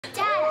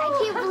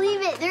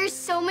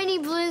so many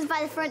balloons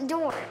by the front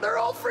door. They're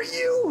all for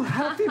you.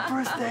 Happy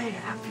birthday.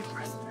 Happy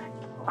birthday.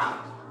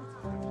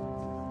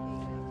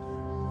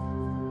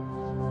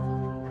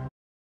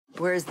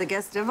 Where's the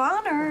guest of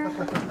honor?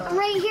 I'm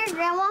right here,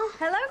 Grandma.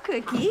 Hello,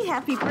 Cookie.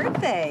 Happy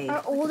birthday. Are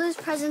all those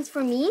presents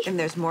for me? And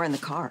there's more in the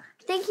car.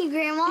 Thank you,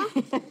 Grandma.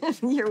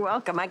 You're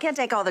welcome. I can't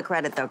take all the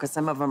credit, though, because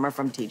some of them are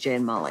from TJ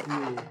and Molly.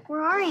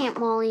 Where are Aunt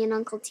Molly and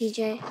Uncle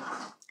TJ?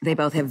 They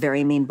both have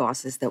very mean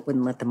bosses that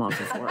wouldn't let them off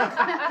of work.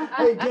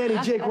 Hey, Danny,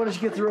 Jake, why don't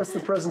you get the rest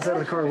of the presents out of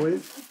the car, will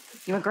you?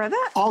 You want to grab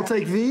that? I'll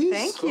take these.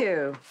 Thank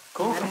you.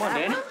 Cool. Come on,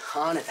 Danny.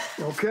 On it.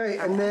 Okay,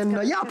 and then,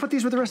 yeah, I'll put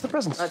these with the rest of the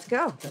presents. Let's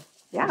go.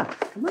 Yeah,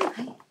 come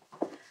on.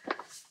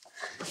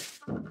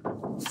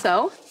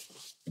 So,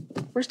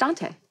 where's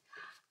Dante?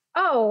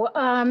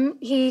 Oh,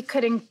 he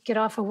couldn't get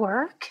off of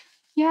work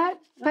yet,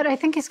 but I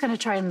think he's going to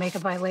try and make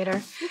it by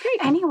later. Okay.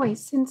 Anyway,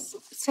 since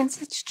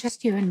it's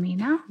just you and me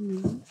now,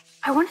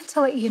 I wanted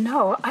to let you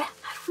know, I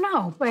don't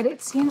know, but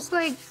it seems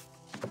like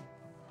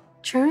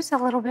Drew's a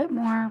little bit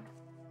more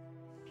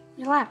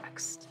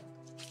relaxed.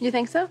 You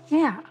think so?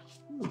 Yeah.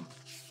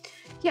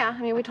 Yeah,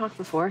 I mean, we talked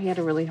before. He had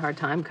a really hard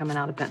time coming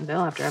out of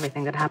Bentonville after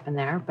everything that happened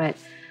there. But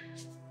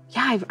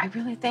yeah, I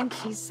really think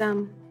he's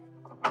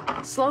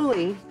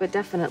slowly but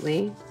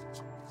definitely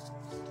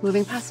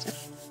moving past it.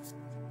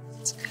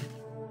 It's good.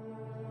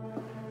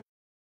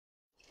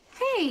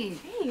 Hey,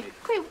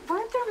 wait,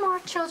 weren't there more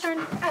children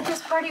at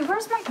this party?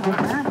 Where's my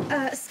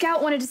daughter?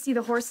 Scout wanted to see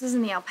the horses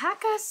and the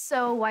alpaca,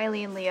 so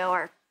Wiley and Leo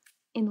are,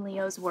 in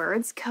Leo's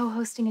words,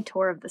 co-hosting a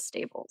tour of the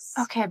stables.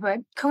 Okay, but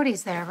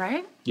Cody's there,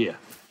 right? Yeah.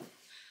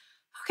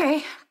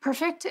 Okay,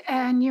 perfect.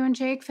 And you and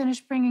Jake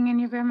finished bringing in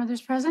your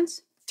grandmother's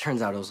presents?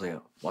 Turns out it was like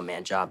a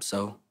one-man job,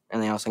 so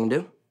anything else I can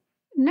do?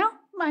 No,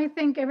 I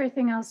think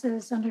everything else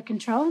is under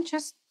control.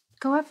 Just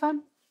go have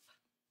fun.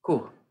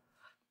 Cool.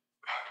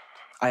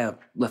 I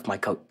left my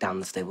coat down in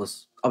the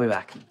stables. I'll be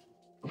back.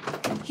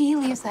 He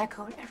leaves that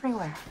coat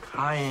everywhere.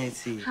 Hi,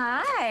 Nancy.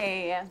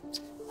 Hi.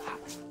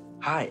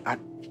 Hi.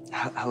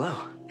 Hello.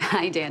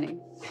 Hi, Danny.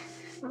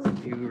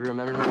 You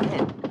remember my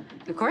name?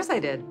 Of course I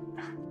did.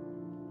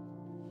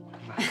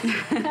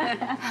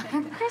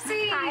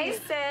 Chrissy! Hi,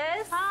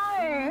 sis.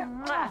 Hi.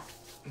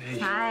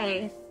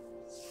 Hi.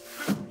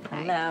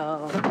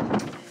 Hello.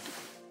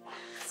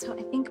 So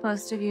I think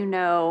most of you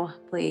know,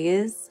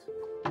 please,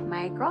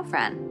 my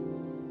girlfriend.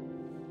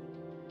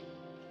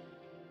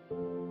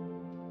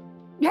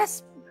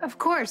 Yes, of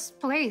course,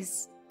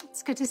 please.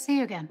 It's good to see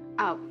you again.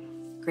 Oh,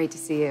 great to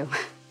see you.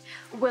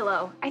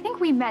 Willow, I think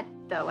we met,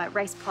 though, at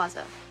Rice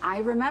Plaza. I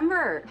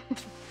remember.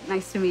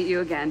 Nice to meet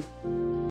you again.